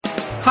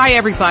Hi,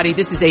 everybody.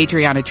 This is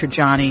Adriana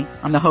Trajani.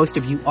 I'm the host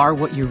of You Are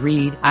What You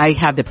Read. I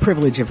have the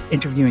privilege of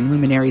interviewing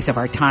luminaries of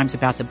our times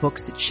about the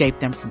books that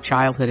shaped them from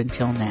childhood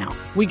until now.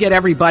 We get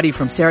everybody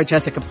from Sarah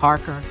Jessica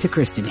Parker to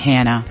Kristen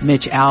Hanna,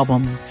 Mitch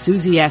Albom,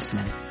 Susie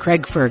Essman,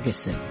 Craig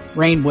Ferguson,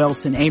 Rainn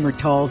Wilson, Amor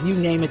Towles, you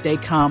name it, they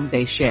come,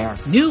 they share.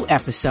 New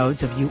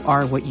episodes of You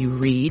Are What You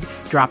Read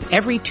drop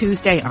every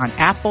Tuesday on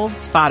Apple,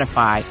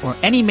 Spotify, or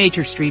any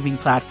major streaming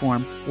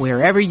platform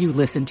wherever you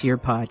listen to your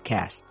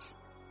podcasts.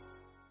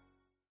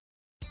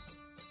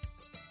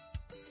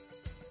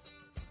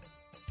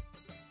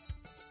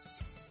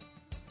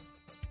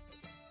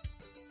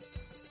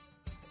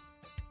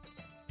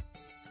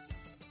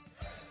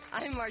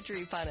 I'm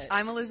Marjorie Punnett.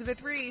 I'm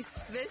Elizabeth Reese.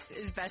 This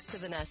is Best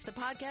of the Nest, the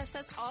podcast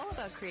that's all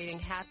about creating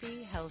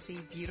happy, healthy,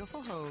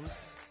 beautiful homes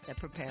that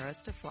prepare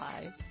us to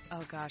fly.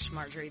 Oh gosh,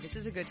 Marjorie, this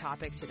is a good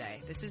topic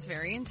today. This is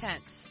very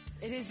intense.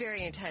 It is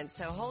very intense,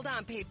 so hold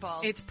on,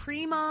 people. It's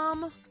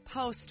pre-mom,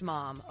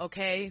 post-mom,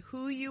 okay?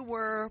 Who you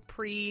were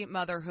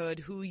pre-motherhood,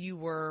 who you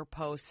were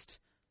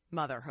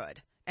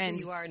post-motherhood.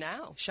 And you are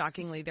now.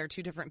 Shockingly, they're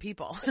two different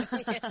people.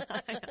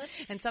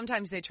 And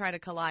sometimes they try to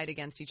collide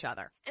against each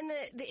other. And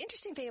the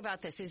interesting thing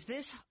about this is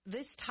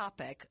this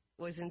topic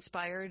was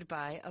inspired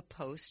by a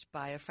post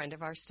by a friend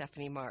of ours,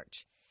 Stephanie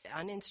March.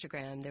 On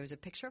Instagram, there was a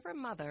picture of her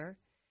mother,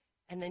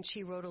 and then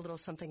she wrote a little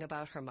something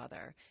about her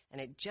mother.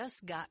 And it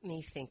just got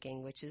me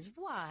thinking, which is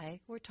why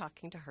we're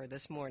talking to her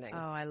this morning. Oh,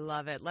 I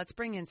love it. Let's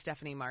bring in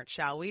Stephanie March,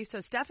 shall we? So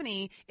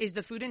Stephanie is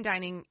the food and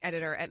dining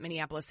editor at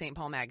Minneapolis St.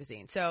 Paul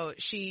magazine. So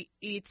she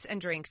eats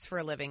and drinks for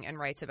a living and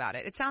writes about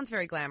it. It sounds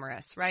very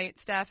glamorous, right,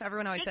 Steph?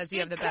 Everyone always says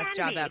you have the best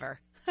job ever.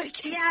 Yeah,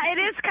 it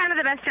is kind of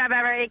the best job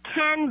ever. It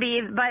can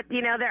be, but,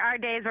 you know, there are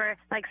days where,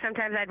 like,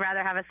 sometimes I'd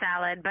rather have a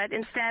salad, but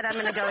instead I'm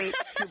going to go eat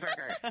 2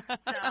 burgers.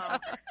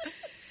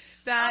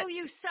 So...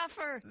 you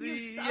suffer. You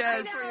suffer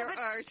yes. for your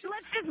art.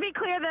 Let's just be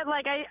clear that,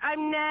 like,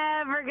 I'm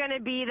never going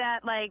to be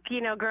that, like, you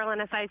know, girl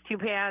in a size 2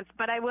 pants,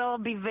 but I will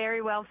be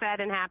very well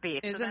fed and happy.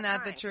 Isn't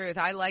that the truth?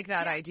 I like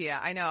that idea.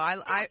 I know.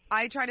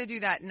 I try to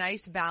do that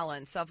nice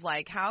balance of,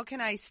 like, how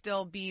can I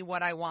still be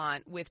what I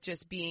want with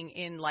just being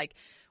in, like,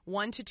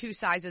 1 to 2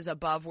 sizes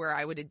above where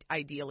I would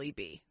ideally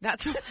be.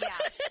 That's what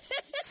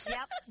Yep.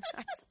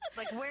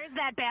 Like, where's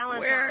that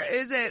balance? Where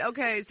is it?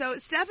 Okay, so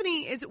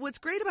Stephanie what's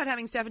great about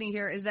having Stephanie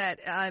here is that,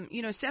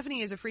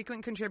 Stephanie is a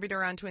frequent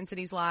contributor on Twin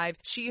Cities Live.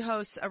 She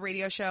hosts a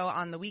radio show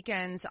on the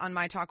weekends on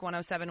My Talk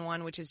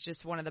 1071, which is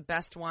just one of the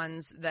best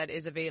ones that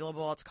is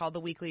available. It's called The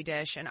Weekly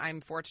Dish, and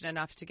I'm fortunate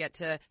enough to get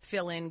to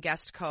fill in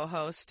guest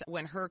co-host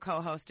when her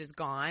co-host is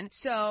gone.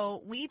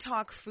 So we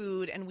talk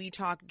food and we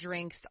talk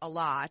drinks a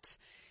lot.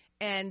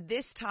 And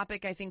this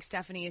topic, I think,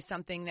 Stephanie, is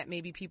something that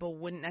maybe people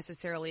wouldn't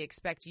necessarily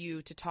expect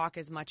you to talk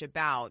as much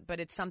about, but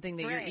it's something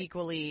that you're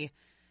equally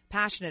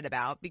passionate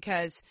about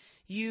because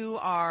you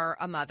are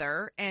a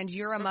mother, and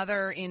you're a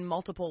mother in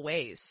multiple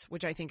ways,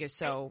 which I think is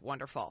so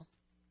wonderful.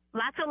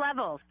 Lots of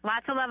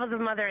levels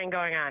of mothering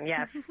going on,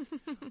 yes.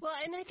 Well,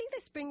 and I think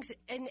this brings,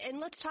 and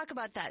let's talk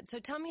about that. So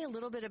tell me a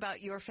little bit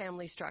about your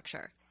family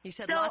structure. You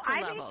said lots of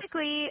levels.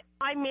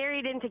 I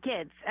married into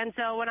kids. And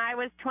so when I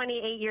was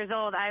 28 years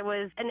old, I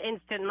was an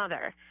instant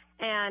mother.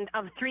 And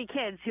of 3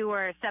 kids who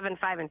were 7,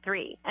 5, and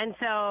 3. And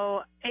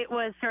so it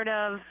was sort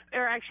of,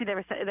 or actually they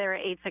were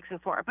 8, 6,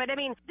 and 4. But I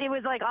mean, it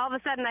was like all of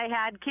a sudden I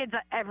had kids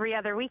every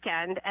other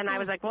weekend, and I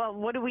was like, well,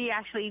 what do we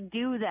actually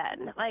do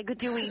then? Like,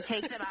 do we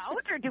take them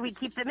out, or do we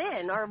keep them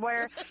in, or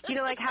where,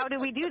 like, how do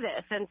we do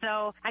this? And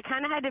so I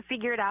kind of had to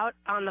figure it out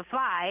on the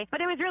fly.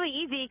 But it was really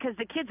easy because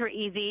the kids were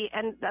easy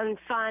and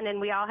fun, and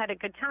we all had a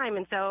good time.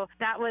 And so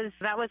that was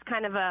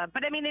kind of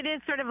but I mean, it is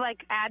sort of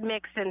like add,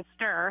 mix, and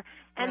stir.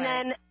 And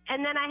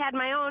then I had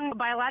my own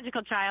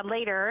biological child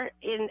later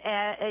in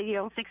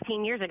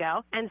 16 years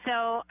ago. And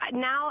so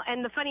now,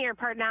 and the funnier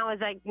part now is,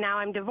 like, now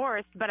I'm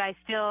divorced, but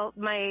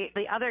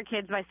the other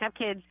kids, my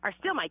stepkids, are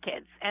still my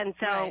kids. And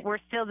so we're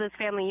still this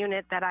family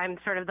unit that I'm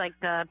sort of like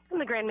I'm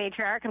the grand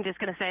matriarch. I'm just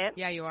going to say it.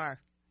 Yeah, you are.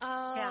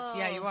 Oh.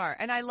 Yeah, you are.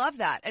 And I love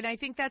that. And I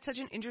think that's such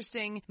an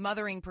interesting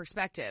mothering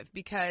perspective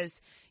because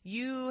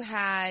you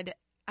had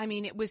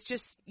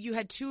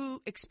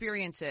 2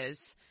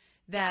 experiences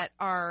that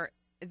are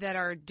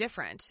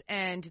different,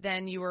 and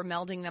then you were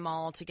melding them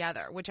all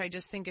together, which I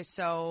just think is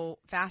so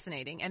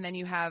fascinating. And then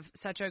you have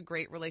such a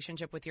great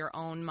relationship with your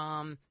own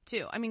mom,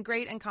 too. I mean,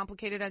 great and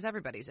complicated as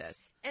everybody's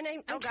is. And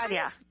I'm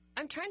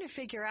trying to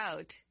figure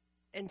out,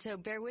 and so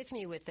bear with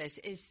me with this,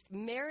 is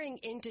marrying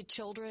into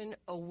children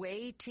a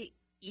way to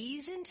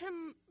ease into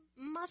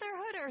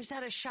motherhood, or is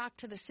that a shock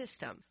to the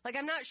system? Like,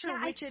 I'm not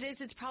sure which it is.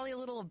 It's probably a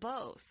little of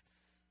both.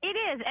 It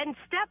is, and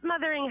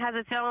stepmothering has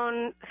its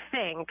own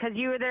thing because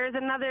usually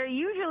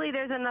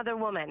there's another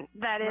woman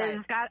that has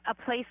got a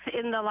place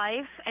in the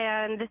life,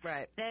 and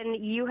then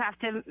you have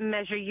to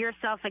measure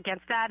yourself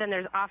against that, and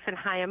there's often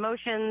high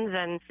emotions,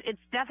 and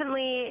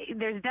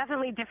there's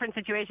definitely different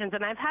situations.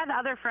 And I've had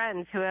other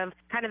friends who have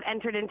kind of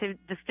entered into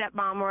the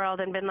stepmom world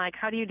and been like,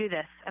 how do you do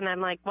this? And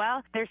I'm like,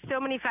 well, there's so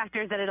many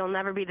factors that it'll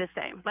never be the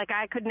same. Like,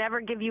 I could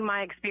never give you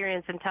my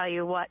experience and tell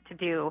you what to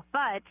do,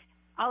 but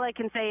all I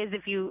can say is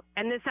if you,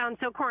 and this sounds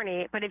so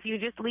corny, but if you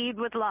just lead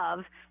with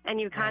love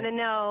and you kind of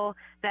know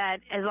that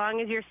as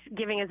long as you're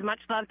giving as much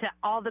love to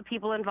all the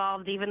people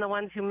involved, even the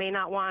ones who may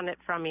not want it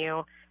from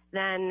you,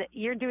 then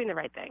you're doing the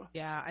right thing.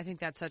 Yeah, I think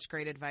that's such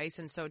great advice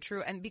and so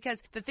true. And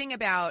because the thing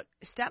about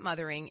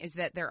stepmothering is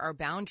that there are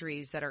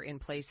boundaries that are in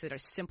place that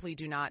simply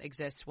do not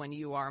exist when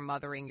you are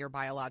mothering your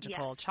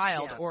biological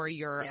child or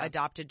your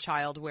adopted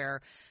child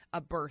where a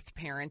birth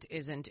parent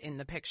isn't in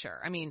the picture.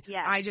 I mean,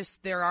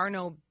 there are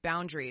no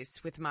boundaries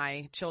with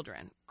my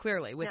children,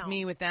 clearly, with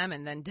me, with them,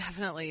 and then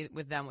definitely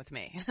with them, with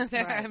me.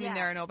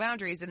 There are no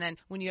boundaries. And then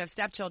when you have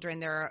stepchildren,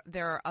 there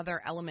are other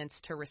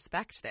elements to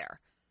respect there.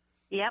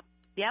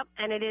 Yep,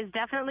 and it is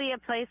definitely a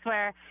place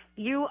where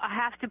you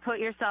have to put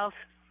yourself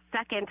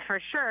second for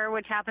sure,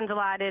 which happens a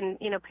lot in,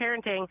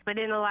 parenting, but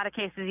in a lot of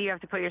cases you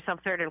have to put yourself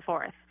third and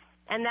fourth.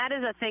 And that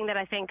is a thing that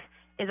I think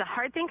is a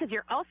hard thing because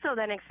you're also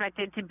then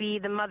expected to be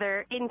the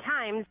mother. In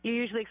times, you're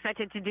usually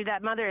expected to do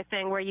that mother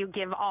thing where you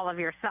give all of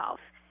yourself.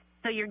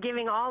 So you're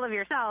giving all of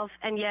yourself,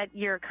 and yet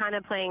you're kind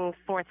of playing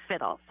fourth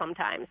fiddle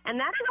sometimes. And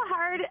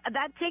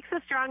that takes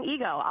a strong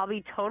ego. I'll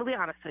be totally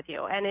honest with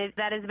you. And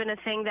that has been a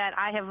thing that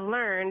I have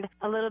learned,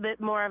 a little bit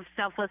more of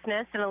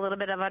selflessness and a little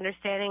bit of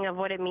understanding of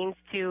what it means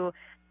to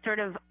sort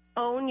of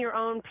own your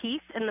own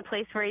peace in the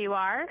place where you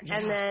are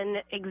and then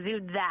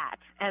exude that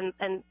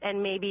and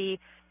maybe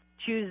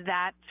choose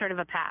that sort of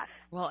a path.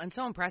 Well, and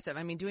so impressive.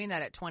 I mean, doing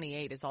that at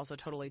 28 is also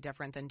totally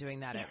different than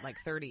doing that at like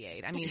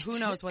 38. I mean, who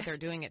knows what they're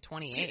doing at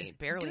 28?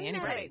 Barely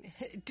anybody.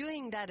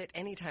 Doing that at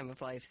any time of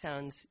life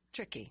sounds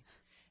tricky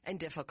and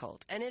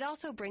difficult. And it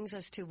also brings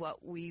us to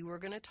what we were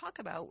going to talk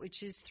about,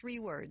 which is 3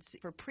 words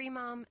for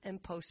pre-mom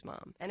and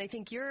post-mom. And I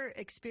think your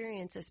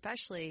experience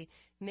especially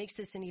makes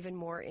this an even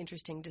more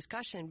interesting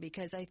discussion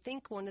because I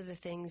think one of the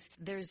things,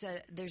 there's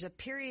a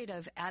period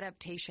of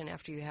adaptation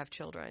after you have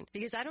children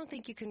because I don't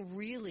think you can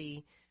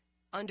really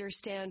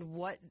understand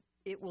what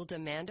it will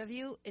demand of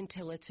you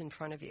until it's in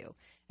front of you.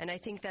 And I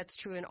think that's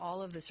true in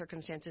all of the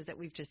circumstances that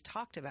we've just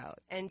talked about.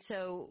 And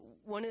so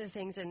one of the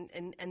things, and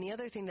the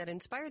other thing that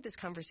inspired this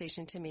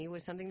conversation to me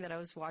was something that I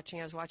was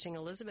watching. I was watching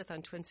Elizabeth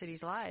on Twin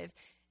Cities Live,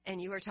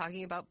 and you were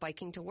talking about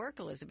biking to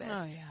work, Elizabeth.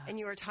 Oh, yeah. And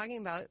you were talking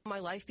about my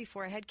life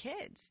before I had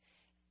kids.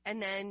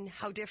 And then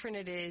how different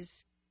it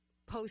is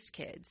post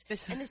kids.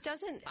 And this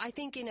doesn't, I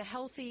think in a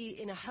healthy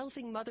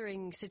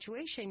mothering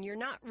situation, you're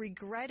not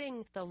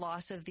regretting the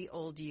loss of the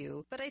old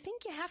you, but I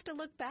think you have to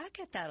look back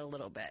at that a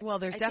little bit. Well,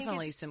 there's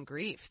definitely some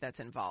grief that's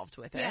involved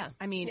with it. Yeah.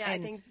 I mean, I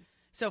think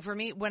so for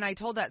me, when I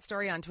told that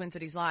story on Twin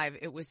Cities Live,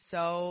 it was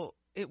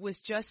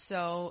just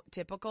so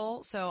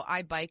typical. So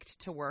I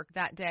biked to work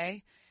that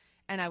day.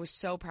 And I was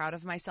so proud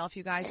of myself,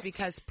 you guys,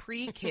 because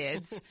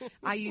pre-kids,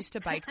 I used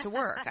to bike to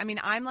work. I mean,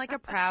 I'm like a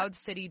proud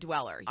city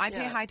dweller. I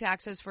pay high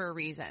taxes for a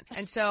reason.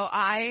 And so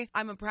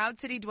I'm a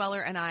proud city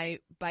dweller, and I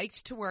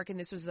biked to work. And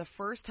this was the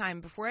first time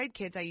before I had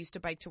kids, I used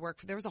to bike to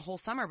work. There was a whole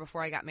summer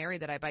before I got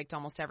married that I biked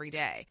almost every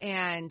day.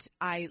 And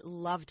I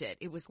loved it.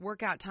 It was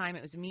workout time.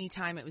 It was me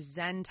time. It was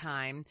Zen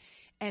time.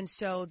 And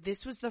so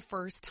this was the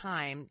first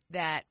time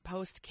that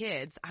post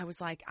kids, I was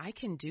like, I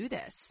can do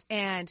this.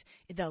 And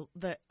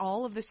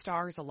all of the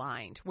stars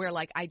aligned where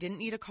like I didn't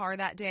need a car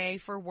that day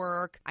for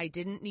work. I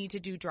didn't need to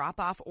do drop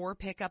off or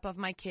pick up of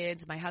my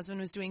kids. My husband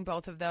was doing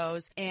both of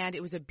those. And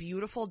it was a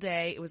beautiful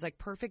day. It was like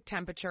perfect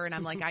temperature. And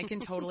I'm like, I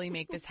can totally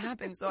make this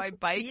happen. So I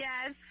biked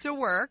to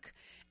work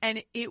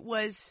and it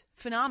was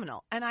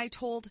phenomenal. And I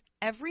told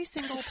every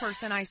single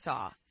person I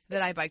saw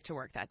that I biked to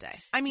work that day.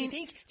 I mean,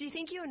 do you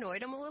think you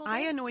annoyed him a little bit?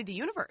 I annoyed the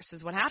universe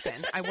is what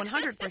happened. I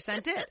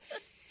 100% did.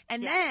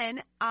 And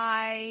then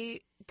I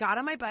got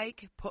on my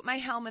bike, put my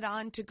helmet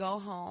on to go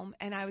home,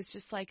 and I was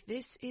just like,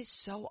 this is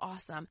so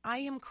awesome. I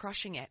am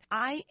crushing it.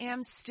 I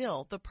am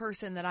still the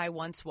person that I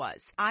once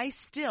was. I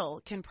still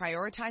can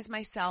prioritize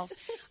myself.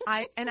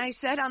 I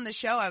said on the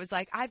show, I was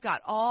like, I've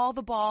got all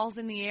the balls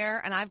in the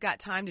air, and I've got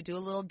time to do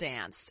a little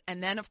dance.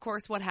 And then, of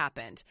course, what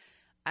happened?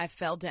 I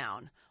fell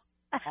down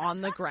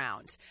on the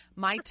ground.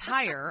 My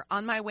tire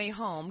on my way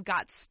home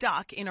got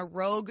stuck in a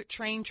rogue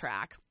train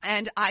track,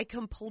 and I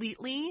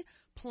completely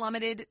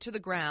plummeted to the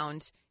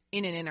ground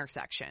in an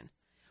intersection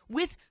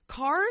with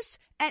cars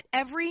at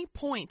every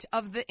point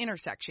of the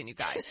intersection, you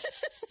guys.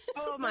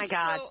 Oh, my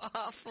God. So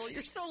awful.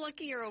 You're so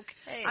lucky you're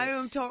okay.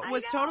 I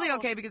was totally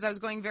okay because I was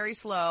going very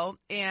slow,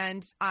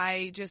 and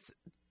I just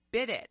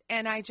bit it.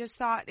 And I just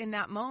thought in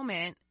that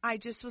moment, I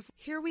just was,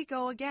 here we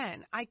go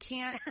again. I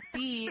can't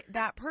be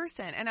that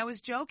person. And I was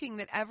joking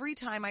that every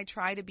time I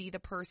try to be the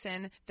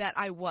person that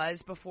I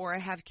was before I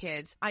have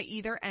kids, I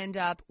either end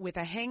up with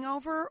a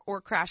hangover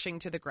or crashing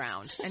to the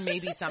ground, and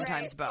maybe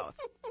sometimes both.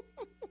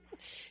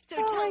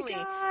 So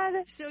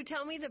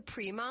tell me the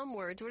pre-mom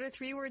words. What are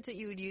 3 words that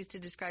you would use to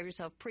describe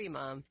yourself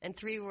pre-mom and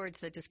 3 words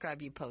that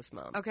describe you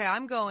post-mom? Okay,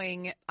 I'm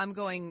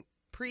going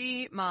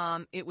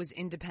pre-mom. It was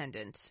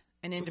independent.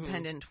 And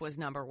independent was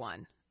number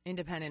 1.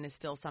 Independent is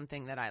still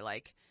something that I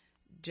like.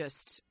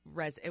 Just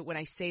when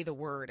I say the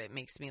word, it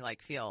makes me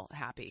like feel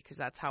happy because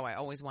that's how I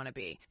always want to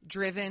be.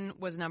 Driven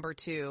was number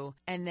 2,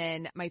 and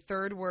then my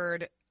 3rd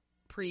word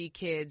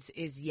pre-kids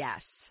is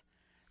yes.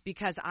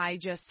 because I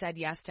just said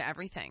yes to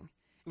everything.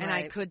 And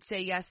I could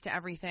say yes to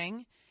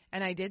everything,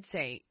 and I did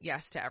say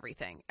yes to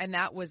everything. And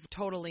that was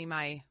totally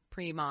my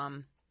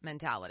pre-mom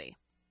mentality.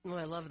 Oh,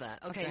 I love that.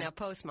 Okay. Now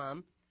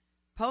post-mom.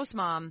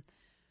 Post-mom,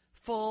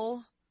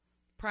 full,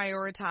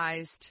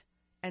 prioritized,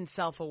 and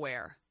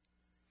self-aware.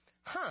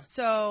 Huh.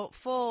 So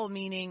full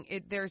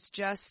meaning there's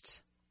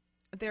just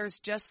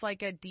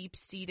like a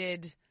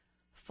deep-seated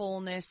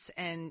fullness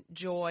and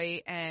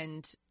joy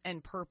and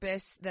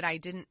purpose that I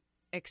didn't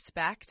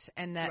expect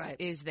and that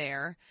is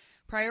there.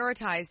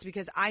 Prioritized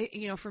because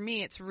for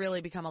me, it's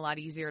really become a lot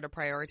easier to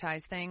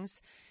prioritize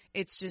things.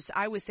 It's just,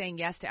 I was saying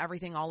yes to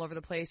everything all over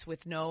the place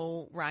with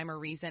no rhyme or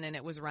reason, and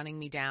it was running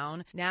me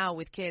down. Now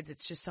with kids,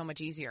 it's just so much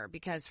easier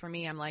because for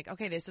me, I'm like,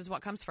 okay, this is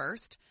what comes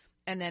first,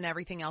 and then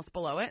everything else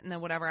below it, and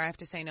then whatever I have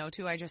to say no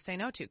to, I just say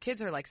no to.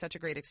 Kids are like such a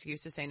great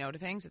excuse to say no to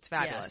things. It's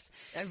fabulous.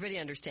 Yes. Everybody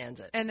understands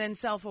it. And then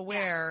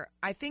self-aware,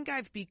 I think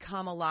I've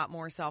become a lot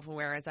more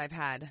self-aware as I've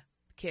had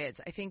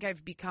kids. I think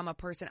I've become a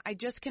person, I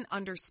just can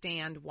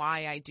understand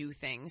why I do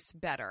things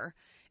better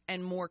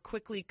and more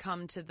quickly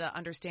come to the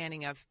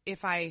understanding of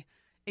if I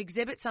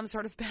exhibit some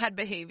sort of bad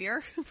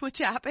behavior, which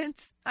happens,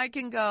 I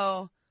can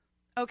go,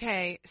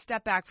 okay,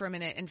 step back for a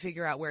minute and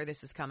figure out where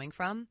this is coming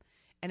from.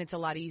 And it's a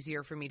lot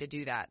easier for me to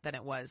do that than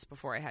it was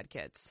before I had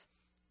kids.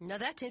 Now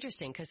that's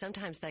interesting because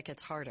sometimes that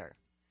gets harder.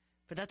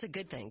 But that's a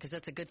good thing because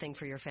that's a good thing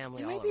for your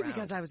family all around. Maybe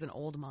because I was an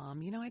old mom.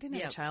 I didn't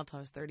have a child till I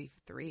was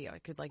 33. I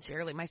could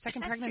barely. My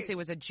second pregnancy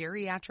was a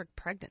geriatric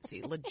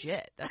pregnancy.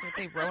 Legit. That's what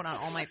they wrote on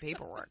all my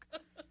paperwork.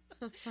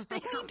 They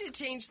need to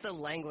change the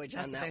language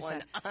on that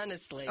one,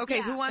 honestly.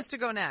 Okay, who wants to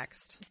go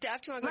next?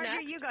 Steph, do you want to go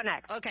next? You go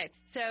next. Okay,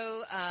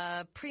 so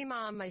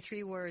pre-mom, my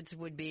 3 words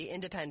would be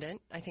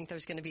independent. I think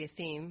there's going to be a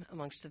theme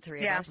amongst the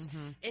 3 of us.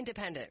 Mm-hmm.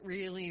 Independent,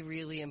 really,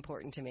 really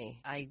important to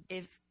me.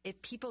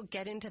 If people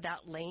get into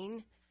that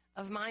lane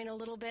of mine a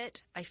little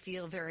bit, I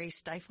feel very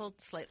stifled,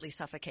 slightly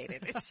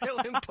suffocated. It's so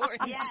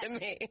important to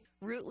me.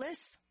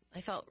 Rootless.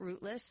 I felt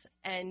rootless,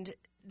 and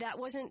that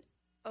wasn't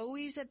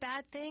always a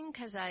bad thing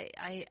because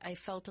I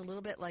felt a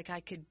little bit like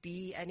I could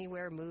be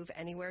anywhere, move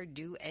anywhere,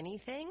 do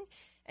anything.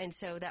 And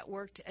so that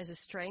worked as a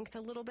strength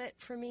a little bit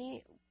for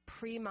me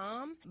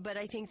pre-mom. But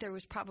I think there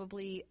was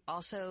probably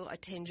also a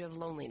tinge of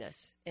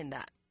loneliness in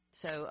that.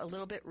 So a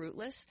little bit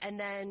rootless and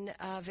then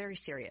very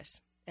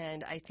serious.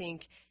 And I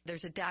think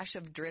there's a dash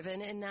of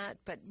driven in that,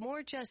 but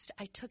more just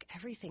I took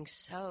everything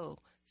so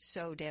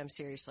damn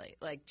seriously.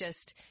 Like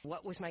just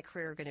what was my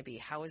career going to be?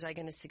 How was I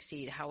going to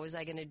succeed? How was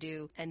I going to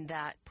do? And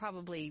that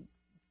probably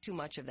too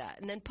much of that.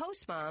 And then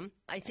post-mom,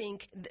 I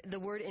think the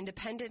word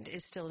independent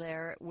is still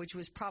there, which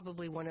was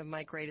probably one of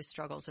my greatest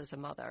struggles as a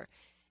mother,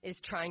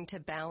 is trying to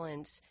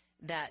balance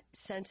that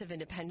sense of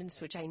independence,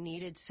 which I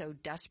needed so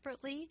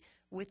desperately,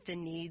 with the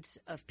needs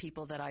of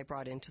people that I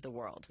brought into the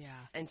world. Yeah.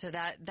 And so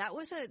that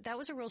was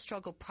a real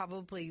struggle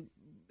probably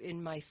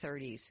in my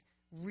 30s.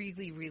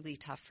 Really, really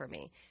tough for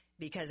me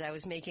because I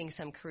was making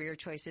some career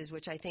choices,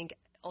 which I think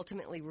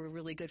ultimately were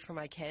really good for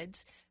my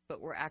kids,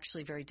 but were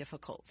actually very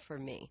difficult for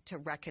me to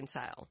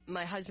reconcile.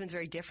 My husband's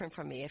very different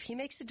from me. If he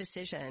makes a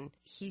decision,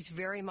 he's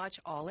very much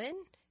all in.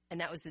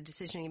 And that was the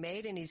decision he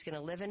made, and he's going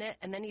to live in it.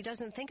 And then he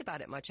doesn't think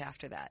about it much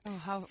after that. Oh,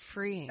 how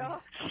freeing. Oh,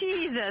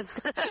 Jesus.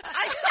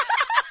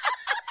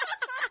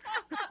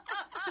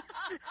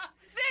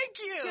 Thank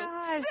you.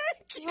 God.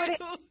 Thank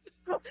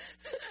you.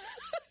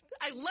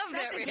 I love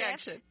that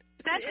reaction.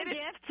 That's a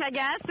gift, I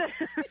guess.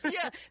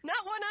 Yeah,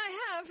 not one I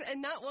have,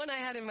 and not one I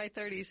had in my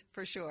 30s,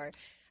 for sure.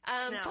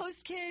 No.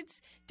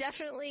 Post-kids,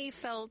 definitely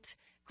felt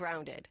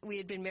grounded. We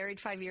had been married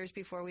 5 years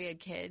before we had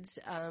kids,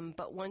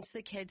 but once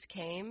the kids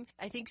came,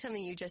 I think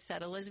something you just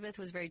said, Elizabeth,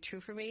 was very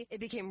true for me. It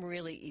became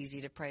really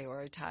easy to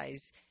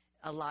prioritize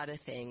a lot of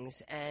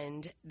things,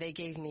 and they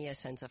gave me a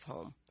sense of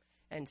home.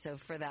 And so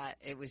for that,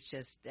 it was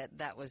just,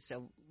 that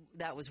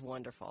was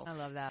wonderful. I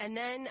love that. And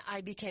then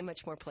I became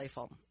much more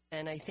playful.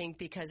 And I think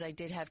because I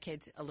did have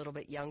kids a little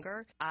bit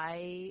younger,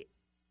 I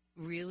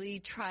really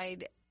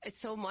tried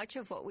so much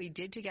of what we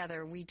did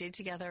together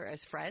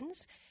as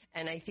friends.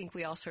 And I think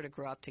we all sort of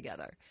grew up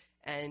together.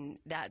 And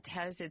that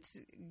has its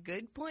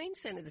good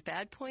points and its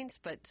bad points,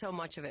 but so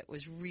much of it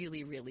was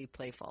really, really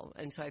playful.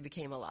 And so I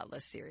became a lot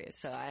less serious.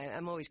 So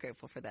I'm always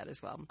grateful for that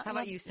as well. How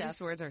about you, Steph?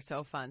 These words are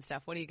so fun.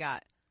 Steph, what do you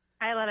got?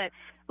 I love it.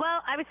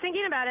 Well, I was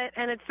thinking about it,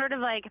 and it's sort of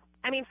like,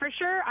 I mean, for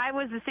sure, I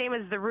was the same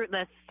as the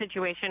rootless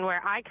situation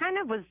where I kind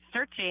of was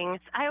searching.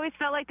 I always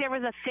felt like there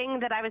was a thing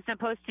that I was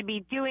supposed to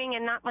be doing,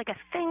 and not like a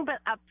thing,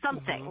 but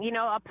something,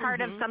 a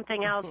part of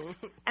something else.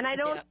 And I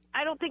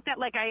don't think that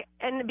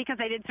and because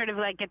I did sort of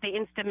like get the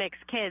Instamix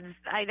kids,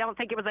 I don't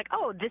think it was like,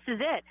 oh, this is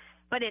it.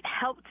 But it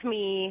helped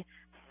me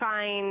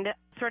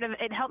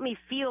it helped me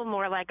feel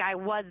more like I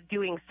was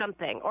doing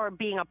something or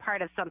being a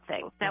part of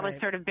something that was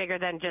sort of bigger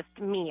than just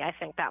me. I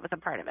think that was a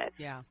part of it.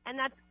 Yeah. And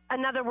that's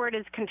another word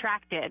is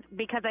contracted,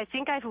 because I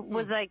think I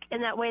was like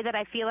in that way that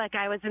I feel like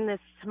I was in this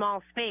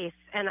small space,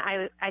 and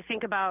I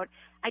think about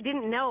I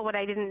didn't know what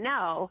I didn't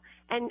know,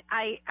 and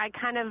I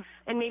kind of,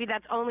 and maybe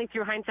that's only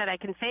through hindsight I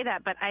can say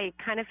that, but I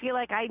kind of feel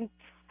like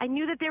I I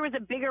knew that there was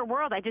a bigger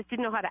world. I just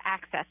didn't know how to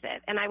access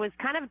it. And I was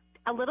kind of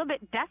a little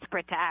bit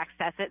desperate to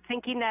access it,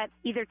 thinking that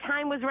either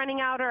time was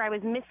running out or I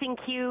was missing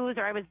cues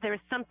or there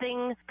was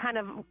something kind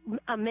of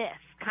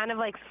amiss, kind of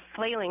like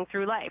flailing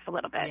through life a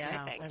little bit,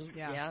 I think.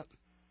 Yeah.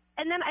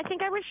 And then I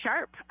think I was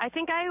sharp. I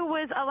think I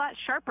was a lot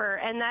sharper,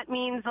 and that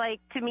means, like,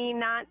 to me,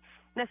 not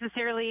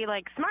necessarily,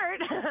 like, smart.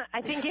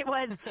 I think it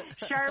was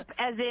sharp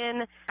as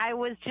in I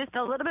was just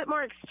a little bit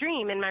more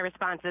extreme in my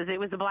responses. It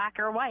was black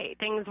or white.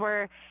 Things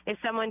were, if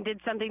someone did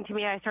something to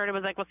me, I sort of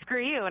was like, well,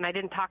 screw you, and I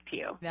didn't talk to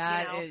you.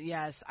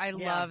 Yes. I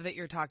love that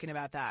you're talking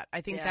about that. I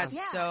think that's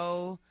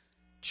so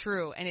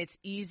true, and it's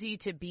easy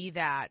to be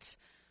that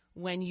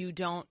when you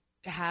don't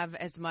have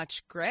as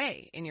much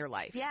gray in your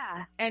life.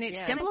 Yeah. And it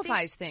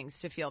simplifies things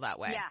to feel that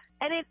way. Yeah.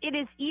 And it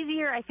is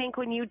easier, I think,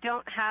 when you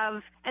don't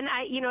have, and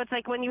it's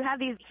like when you have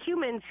these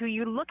humans who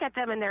you look at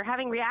them and they're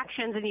having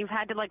reactions and you've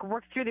had to like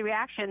work through the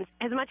reactions,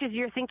 as much as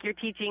you think you're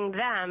teaching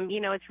them,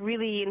 it's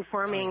really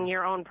informing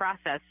your own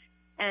process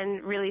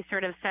and really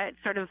sort of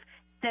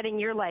setting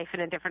your life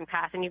in a different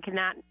path. And you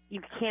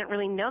can't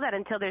really know that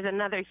until there's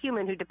another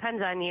human who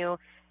depends on you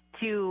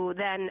to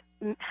then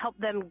help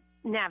them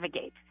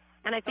navigate.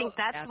 And I think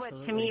that's what,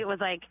 to me, it was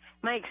like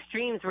my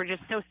extremes were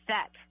just so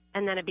set.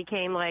 And then it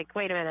became like,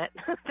 wait a minute,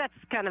 that's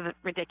kind of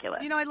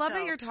ridiculous. I love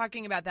that you're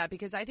talking about that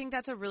because I think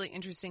that's a really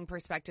interesting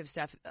perspective,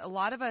 Steph. A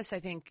lot of us,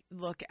 I think,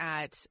 look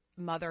at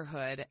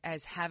motherhood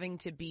as having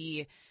to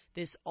be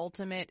this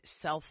ultimate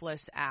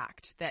selfless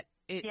act that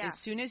as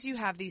soon as you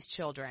have these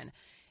children,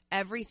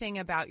 everything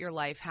about your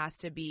life has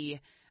to be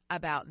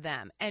about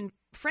them. And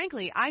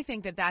frankly, I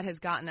think that has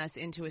gotten us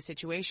into a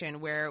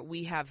situation where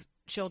we have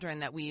children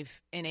that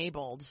we've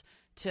enabled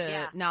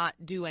to not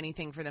do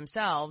anything for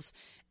themselves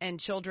and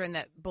children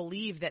that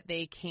believe that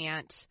they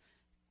can't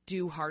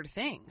do hard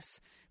things.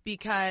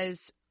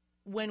 Because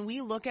when we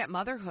look at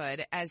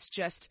motherhood as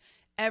just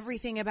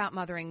everything about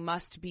mothering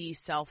must be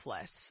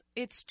selfless,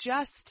 it's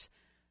just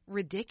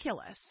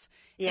ridiculous.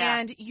 Yeah.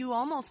 And you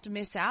almost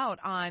miss out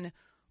on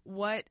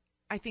what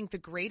I think the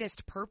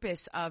greatest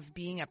purpose of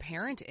being a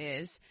parent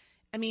is.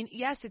 I mean,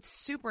 yes, it's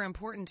super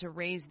important to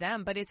raise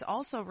them, but it's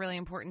also really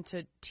important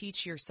to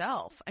teach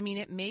yourself. I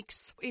mean,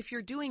 if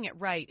you're doing it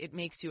right, it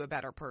makes you a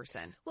better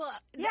person. Well,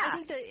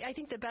 I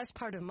think the best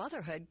part of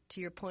motherhood,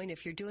 to your point,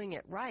 if you're doing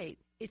it right,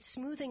 it's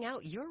smoothing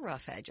out your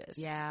rough edges.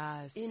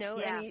 Yes.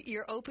 And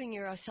you're opening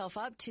yourself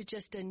up to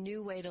just a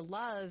new way to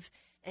love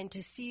and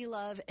to see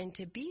love and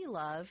to be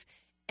love.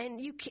 And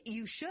you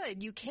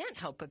can't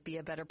help but be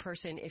a better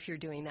person if you're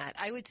doing that.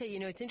 I would say,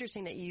 it's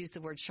interesting that you use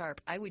the word sharp.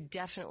 I would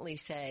definitely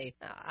say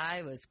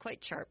I was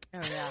quite sharp.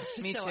 Oh, yeah.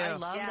 Me so too. I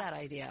love that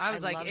idea. I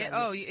was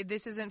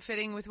this isn't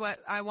fitting with what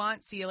I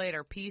want. See you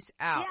later. Peace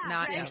out.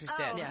 Not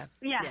interested.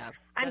 Yeah.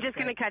 I'm just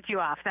going to cut you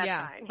off. That's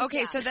fine.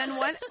 Okay, so then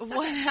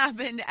what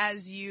happened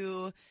as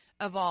you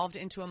evolved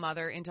into a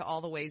mother, into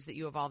all the ways that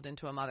you evolved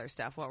into a mother,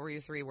 Steph? What were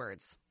your 3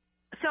 words?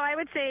 So I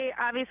would say,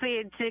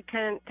 obviously,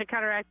 to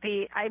counteract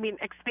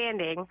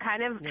expanding,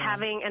 kind of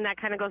having, and that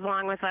kind of goes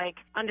along with, like,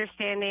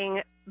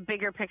 understanding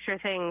bigger picture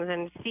things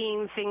and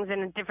seeing things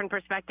in different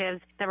perspectives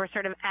that were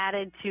sort of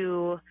added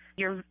to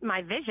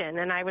my vision.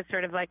 And I was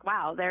sort of like,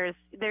 wow,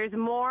 there's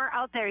more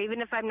out there,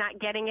 even if I'm not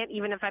getting it,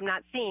 even if I'm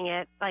not seeing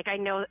it. Like, I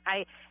know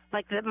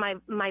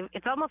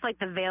it's almost like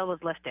the veil was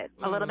lifted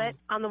a little bit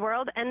on the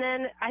world. And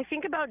then I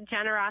think about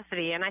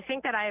generosity, and I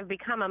think that I have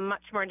become a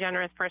much more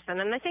generous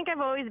person. And I think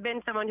I've always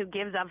been someone who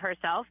gives of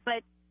herself,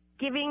 but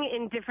giving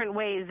in different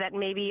ways that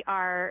maybe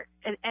are,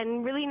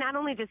 and really not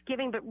only just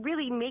giving, but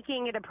really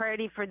making it a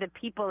priority for the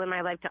people in my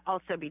life to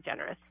also be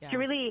generous. To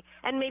really,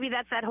 and maybe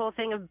that's that whole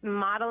thing of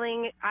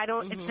modeling.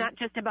 It's not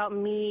just about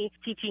me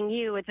teaching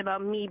you, it's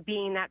about me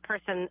being that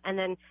person and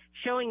then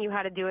showing you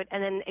how to do it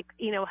and then,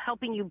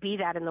 helping you be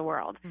that in the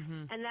world.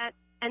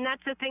 And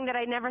that's the thing that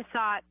I never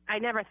thought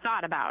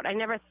about. I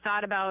never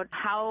thought about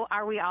how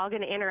are we all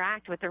going to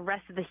interact with the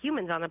rest of the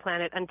humans on the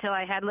planet until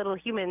I had little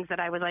humans that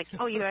I was like,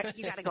 oh, you got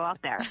to go out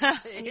there.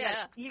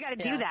 You got to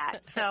do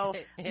that. So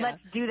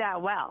let's do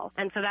that well.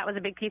 And so that was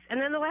a big piece.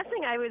 And then the last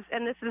thing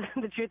and this is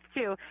the truth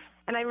too,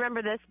 and I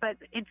remember this, but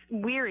it's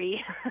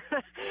weary.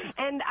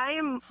 And I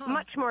am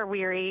much more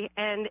weary.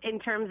 And in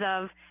terms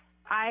of,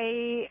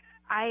 I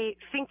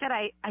think that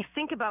I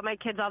think about my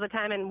kids all the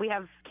time, and we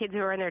have kids who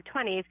are in their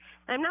 20s,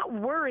 and I'm not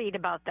worried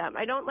about them.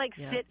 I don't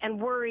sit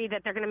and worry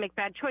that they're going to make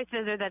bad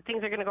choices or that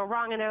things are going to go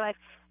wrong in their life,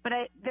 but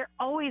they're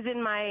always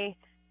in my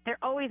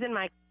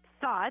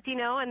thought,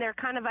 and they're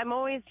kind of, I'm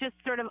always just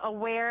sort of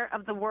aware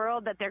of the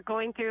world that they're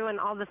going through and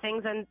all the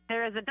things, and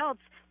they're as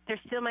adults, they're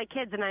still my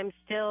kids, and I'm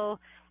still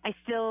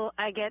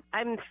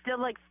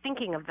like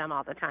thinking of them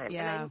all the time.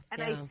 Yeah.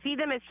 And I see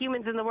them as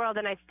humans in the world,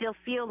 and I still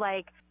feel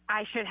like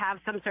I should have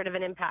some sort of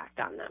an impact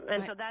on them.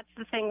 And so that's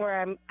the thing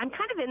where I'm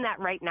kind of in that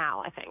right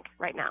now, I think,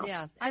 right now.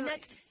 Yeah.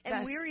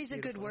 And weary is a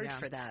good word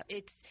for that.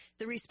 It's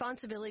the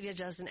responsibility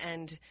doesn't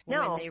end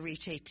when they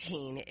reach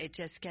 18. It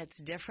just gets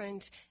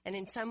different and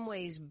in some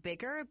ways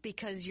bigger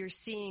because you're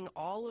seeing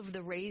all of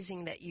the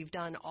raising that you've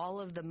done, all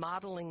of the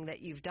modeling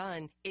that you've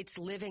done. It's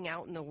living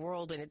out in the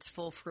world and its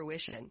full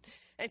fruition.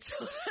 And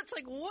so that's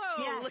like,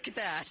 whoa, look at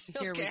that.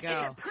 Here we Okay.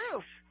 go.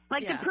 Proof.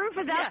 Like the proof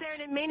is out there,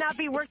 and it may not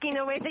be working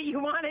the way that you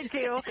want it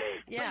to,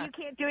 but you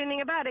can't do anything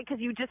about it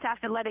because you just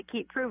have to let it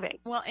keep proving.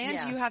 Well,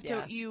 and you have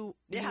to you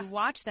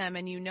watch them,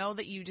 and you know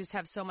that you just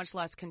have so much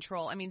less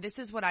control. I mean, this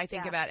is what I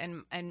think about,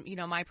 and you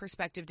know, my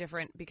perspective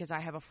different because I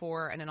have a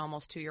 4 and an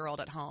almost 2-year-old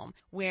at home,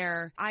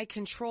 where I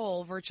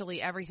control virtually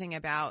everything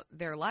about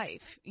their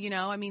life. You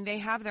know, I mean, they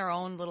have their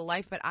own little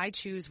life, but I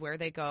choose where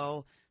they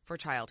go for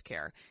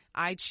childcare.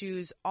 I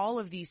choose all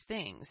of these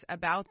things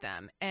about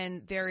them,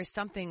 and there is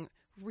something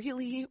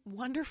really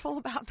wonderful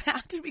about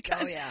that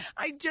because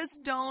I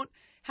just don't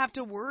have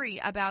to worry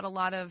about a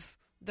lot of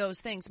those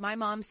things. My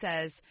mom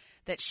says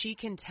that she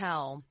can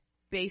tell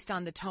based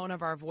on the tone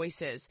of our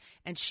voices,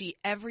 and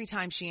every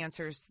time she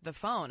answers the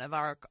phone of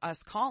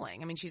us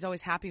calling, I mean, she's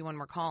always happy when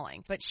we're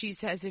calling, but she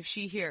says if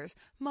she hears,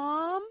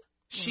 Mom,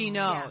 she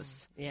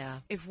knows. Yeah.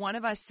 If one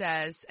of us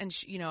says, and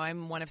you know,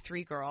 I'm one of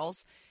 3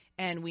 girls,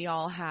 and we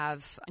all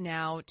have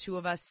now 2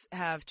 of us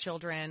have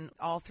children.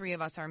 All 3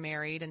 of us are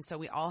married. And so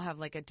we all have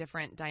like a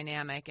different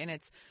dynamic. And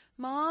it's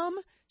Mom,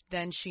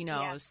 then she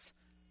knows.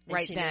 Yeah.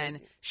 Right then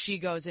she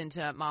goes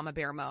into Mama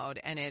Bear mode.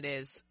 And it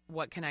is,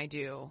 what can I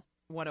do?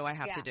 What do I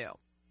have to do?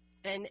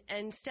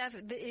 And Steph,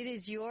 it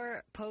is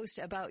your post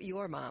about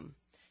your mom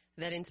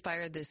that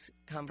inspired this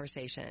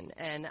conversation.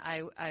 And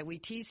we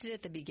teased it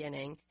at the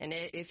beginning. And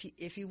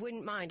if you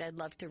wouldn't mind, I'd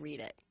love to read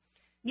it.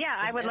 Yeah,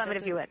 I would love it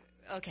if you would.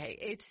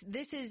 Okay,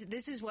 this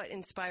is what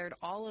inspired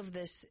all of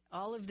this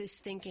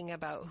thinking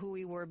about who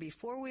we were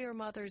before we were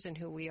mothers and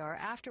who we are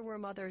after we're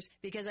mothers,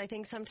 because I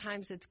think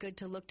sometimes it's good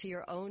to look to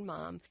your own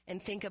mom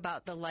and think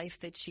about the life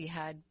that she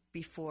had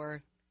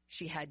before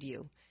she had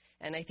you.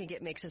 And I think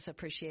it makes us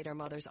appreciate our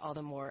mothers all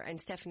the more. And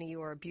Stephanie,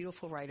 you are a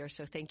beautiful writer,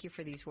 so thank you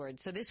for these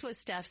words. So this was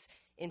Steph's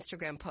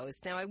Instagram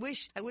post. Now, I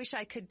wish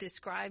I could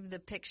describe the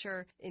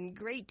picture in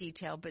great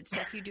detail, but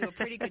Steph, you do a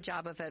pretty good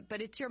job of it.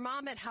 But it's your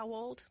mom at how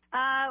old?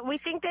 We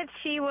think that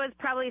she was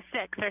probably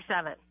 6 or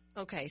 7.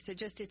 Okay, so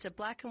it's a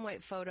black and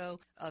white photo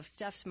of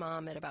Steph's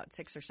mom at about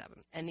 6 or 7.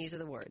 And these are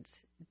the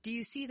words. Do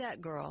you see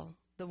that girl,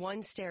 the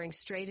one staring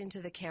straight into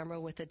the camera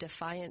with a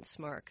defiant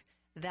smirk?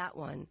 That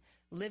one,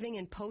 living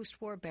in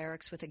post-war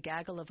barracks with a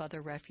gaggle of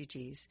other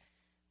refugees.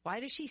 Why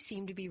does she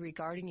seem to be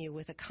regarding you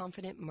with a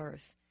confident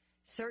mirth?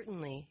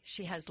 Certainly,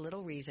 she has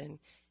little reason.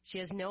 She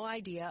has no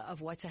idea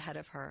of what's ahead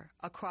of her,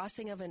 a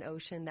crossing of an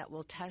ocean that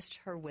will test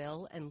her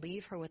will and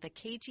leave her with a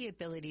cagey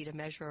ability to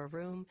measure a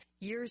room,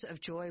 years of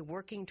joy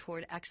working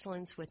toward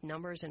excellence with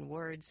numbers and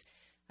words,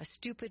 a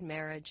stupid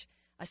marriage,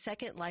 a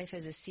second life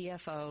as a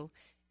CFO,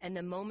 and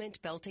the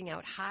moment belting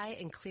out high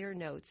and clear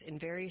notes in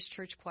various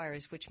church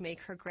choirs which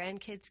make her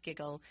grandkids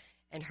giggle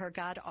and her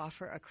God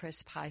offer a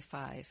crisp high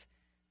five.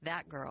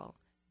 That girl,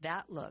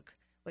 that look,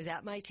 was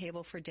at my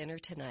table for dinner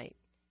tonight.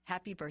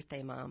 Happy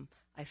birthday, Mom.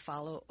 I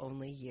follow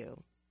only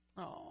you.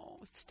 Oh,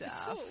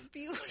 Steph. So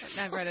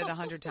beautiful. I've read it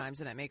 100 times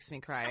and it makes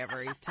me cry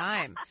every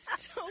time.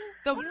 So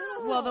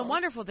Well, the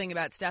wonderful thing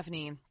about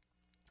Stephanie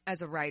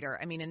as a writer,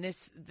 I mean, and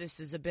this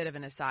is a bit of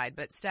an aside,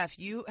 but Steph,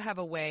 you have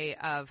a way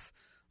of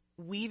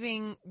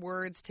weaving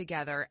words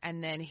together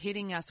and then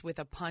hitting us with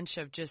a punch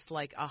of just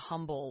like a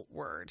humble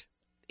word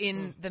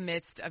in the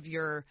midst of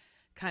your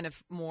kind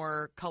of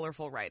more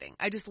colorful writing.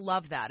 I just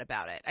love that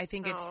about it. I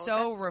think it's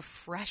so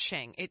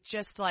refreshing. It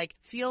just like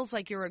feels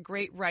like you're a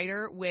great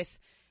writer with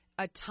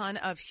a ton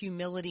of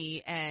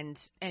humility and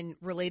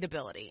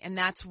relatability. And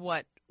that's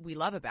what we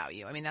love about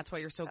you. I mean, that's why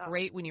you're so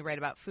great when you write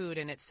about food,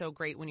 and it's so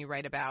great when you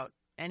write about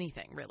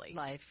anything, really.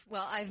 Life.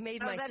 Well, I've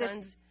made my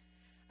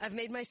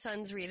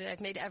sons read it.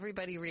 I've made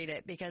everybody read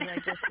it because I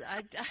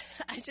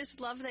just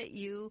love that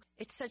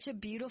it's such a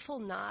beautiful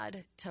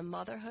nod to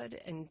motherhood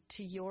and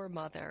to your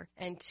mother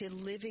and to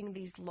living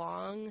these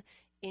long,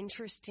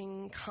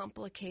 interesting,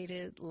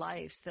 complicated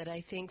lives that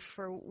I think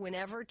for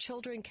whenever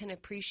children can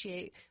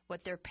appreciate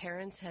what their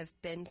parents have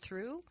been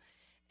through,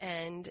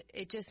 and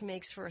it just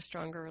makes for a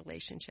stronger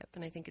relationship.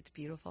 And I think it's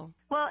beautiful.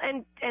 Well,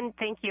 and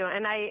thank you.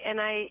 And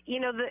I, you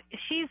know,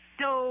 she is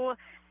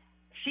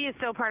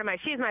so part of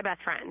she's my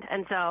best friend.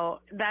 And so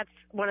that's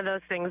one of those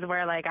things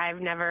where like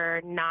I've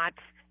never not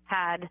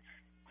had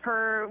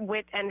her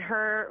wit and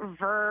her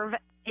verve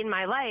in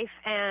my life.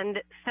 And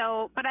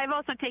so, but I've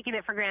also taken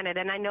it for granted,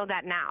 and I know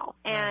that now.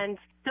 Right. And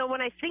so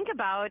when I think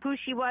about who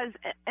she was,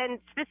 and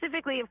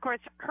specifically, of course,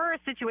 her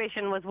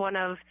situation was one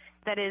of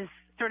that is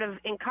sort of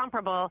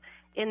incomparable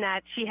in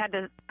that she had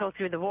to go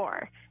through the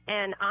war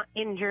and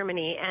in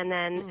Germany, and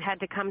then had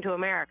to come to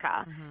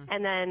America,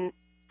 and then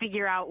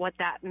figure out what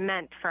that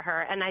meant for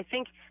her. And I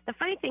think the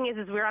funny thing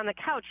is we were on the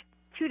couch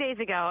 2 days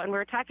ago, and we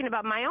were talking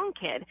about my own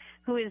kid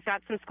who has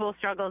got some school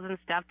struggles and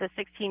stuff, the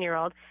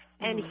 16-year-old,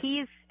 and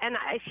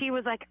she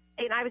was like,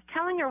 and I was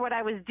telling her what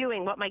I was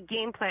doing, what my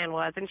game plan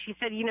was, and she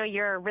said, you know,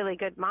 you're a really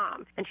good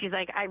mom. And she's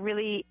like, I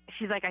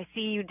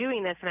see you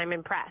doing this, and I'm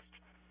impressed.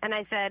 And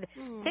I said,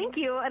 thank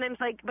you. And I'm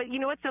like, but you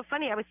know what's so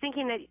funny? I was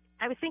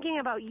thinking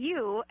about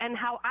you and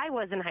how I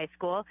was in high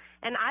school,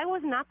 and I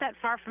was not that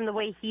far from the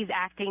way he's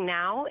acting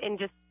now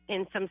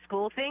in some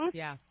school things.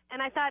 Yeah.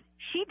 And I thought,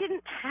 she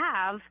didn't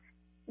have,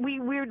 we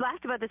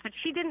laughed about this, but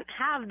she didn't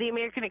have the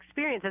American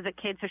experience as a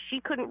kid, so she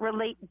couldn't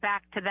relate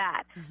back to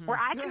that. Where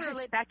I can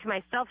relate back to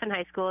myself in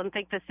high school and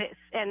think this,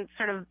 and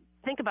sort of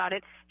think about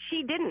it,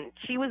 she didn't.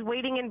 She was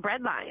waiting in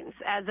bread lines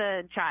as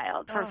a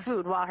child for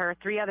food while her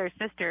 3 other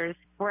sisters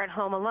were at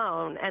home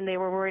alone and they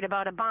were worried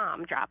about a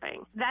bomb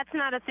dropping. That's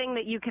not a thing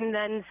that you can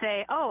then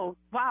say, oh,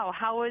 wow,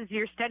 how was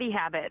your study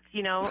habits?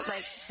 You know,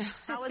 like,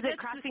 how was it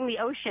crossing the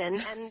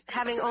ocean and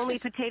having only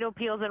potato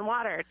peels and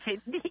water to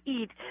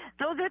eat?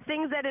 Those are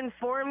things that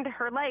informed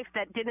her life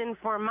that didn't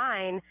inform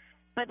mine.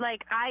 But,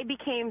 like, I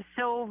became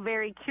so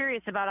very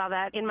curious about all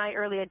that in my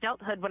early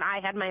adulthood when I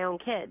had my own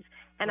kids,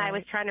 and I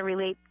was trying to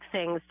relate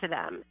things to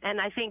them.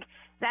 And I think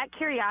that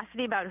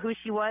curiosity about who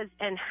she was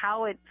and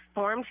how it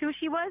formed who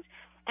she was,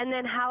 and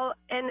then how,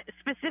 and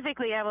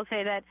specifically I will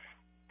say that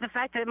the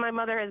fact that my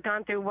mother has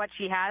gone through what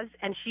she has,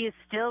 and she is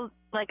still,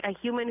 like, a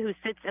human who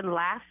sits and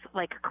laughs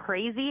like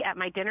crazy at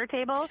my dinner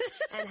table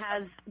and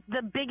has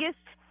the biggest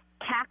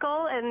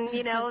cackle and,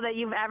 you know, that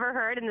you've ever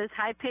heard, in this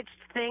high-pitched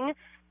thing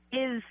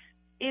is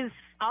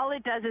all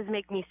it does is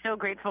make me so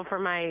grateful for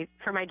my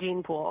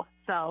gene pool.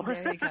 So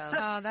there you go.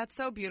 Oh, that's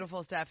so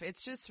beautiful, Steph.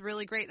 It's just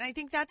really great. And I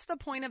think that's the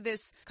point of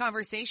this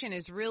conversation,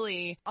 is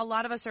really a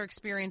lot of us are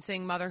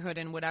experiencing motherhood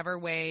in whatever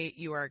way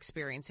you are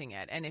experiencing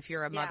it. And if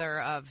you're a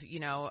mother of, you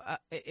know,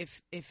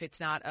 if it's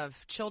not of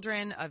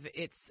children,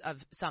 it's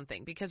of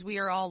something, because we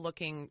are all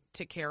looking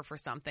to care for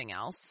something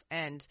else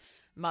and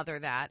mother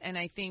that. And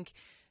I think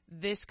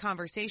this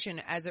conversation,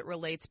 as it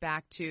relates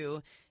back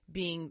to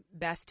being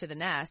best to the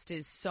nest,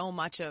 is so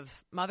much of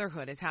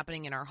motherhood is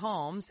happening in our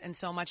homes, and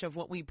so much of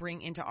what we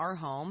bring into our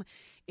home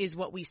is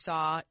what we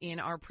saw in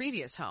our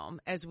previous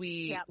home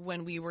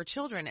when we were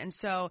children. And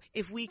so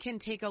if we can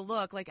take a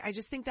look, like, I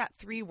just think that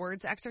 3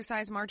 words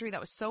exercise, Marjorie,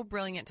 that was so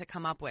brilliant to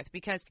come up with,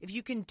 because if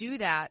you can do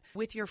that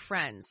with your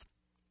friends,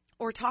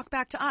 or talk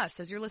back to us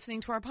as you're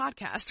listening to our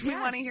podcast, we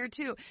want to hear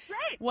too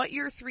what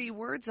your 3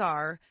 words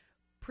are.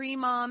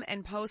 Pre-mom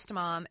and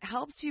post-mom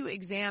helps you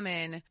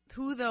examine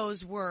who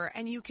those were,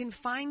 and you can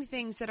find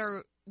things that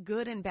are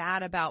good and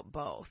bad about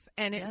both.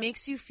 And it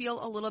makes you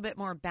feel a little bit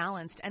more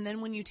balanced. And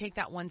then when you take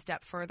that one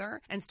step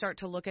further and start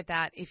to look at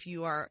that, if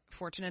you are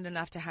fortunate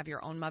enough to have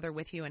your own mother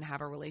with you and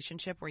have a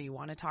relationship where you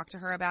want to talk to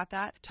her about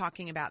that,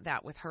 talking about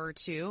that with her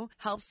too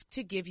helps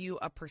to give you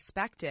a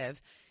perspective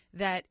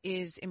that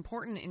is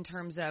important in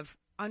terms of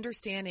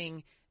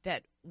understanding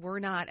that we're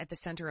not at the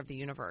center of the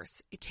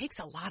universe. It takes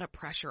a lot of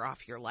pressure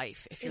off your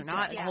life if you're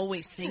not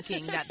always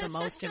thinking that the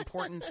most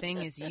important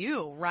thing is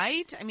you,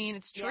 right? I mean,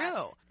 it's true.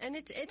 Yeah. And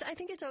I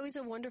think it's always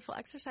a wonderful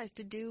exercise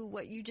to do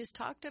what you just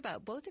talked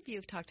about, both of you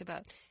have talked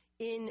about,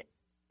 in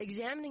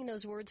examining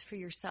those words for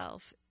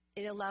yourself.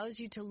 It allows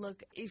you to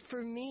look.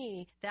 For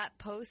me, that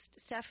post,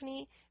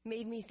 Stephanie,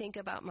 made me think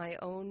about my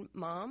own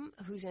mom,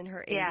 who's in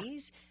her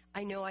 80s.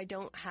 I know I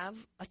don't have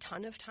a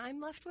ton of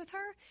time left with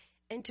her.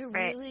 And to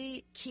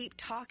really keep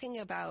talking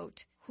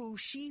about who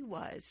she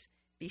was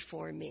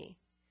before me,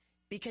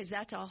 because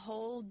that's a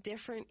whole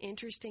different,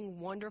 interesting,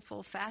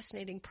 wonderful,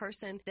 fascinating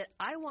person that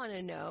I want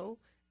to know.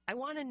 I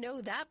want to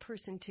know that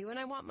person too, and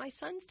I want my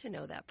sons to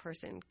know that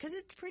person, because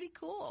it's pretty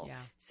cool. Yeah.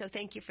 So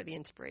thank you for the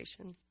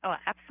inspiration. Oh,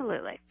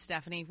 absolutely.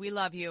 Stephanie, we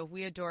love you.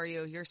 We adore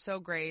you. You're so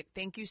great.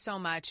 Thank you so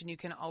much. And you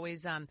can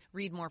always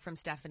read more from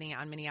Stephanie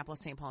on Minneapolis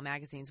St. Paul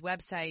Magazine's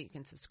website. You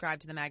can subscribe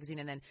to the magazine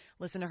and then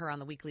listen to her on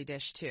the Weekly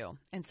Dish too.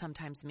 And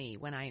sometimes me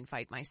when I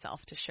invite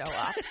myself to show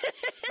up.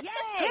 Yay!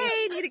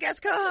 Hey, need a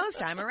guest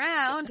co-host? I'm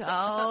around.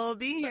 I'll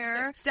be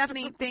here.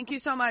 Stephanie, thank you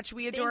so much.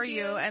 We adore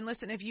you. And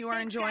listen, if you are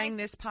enjoying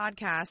this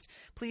podcast,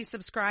 please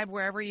subscribe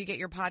wherever you get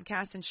your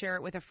podcast and share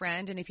it with a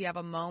friend. And if you have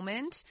a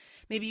moment,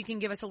 maybe you can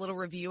give us a little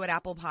review at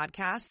Apple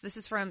Podcasts. This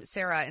is from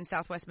Sarah in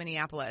Southwest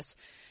Minneapolis.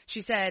 She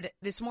said,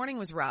 "This morning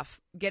was rough,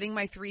 getting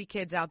my 3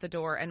 kids out the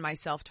door and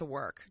myself to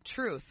work.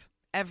 Truth.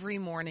 Every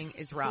morning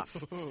is rough.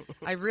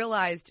 I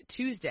realized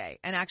Tuesday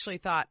and actually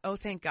thought, oh,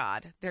 thank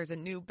God, there's a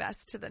new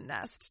Best to the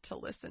Nest to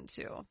listen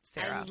to."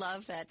 Sarah. I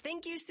love that.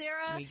 Thank you,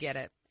 Sarah. We get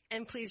it.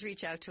 And please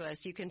reach out to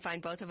us. You can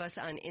find both of us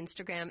on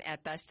Instagram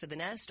at Best to the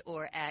Nest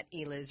or at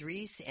Eliz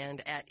Reese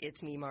and at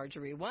It's Me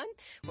Marjorie 1.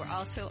 We're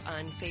also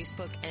on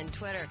Facebook and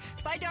Twitter.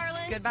 Bye,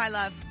 darling. Goodbye,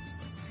 love.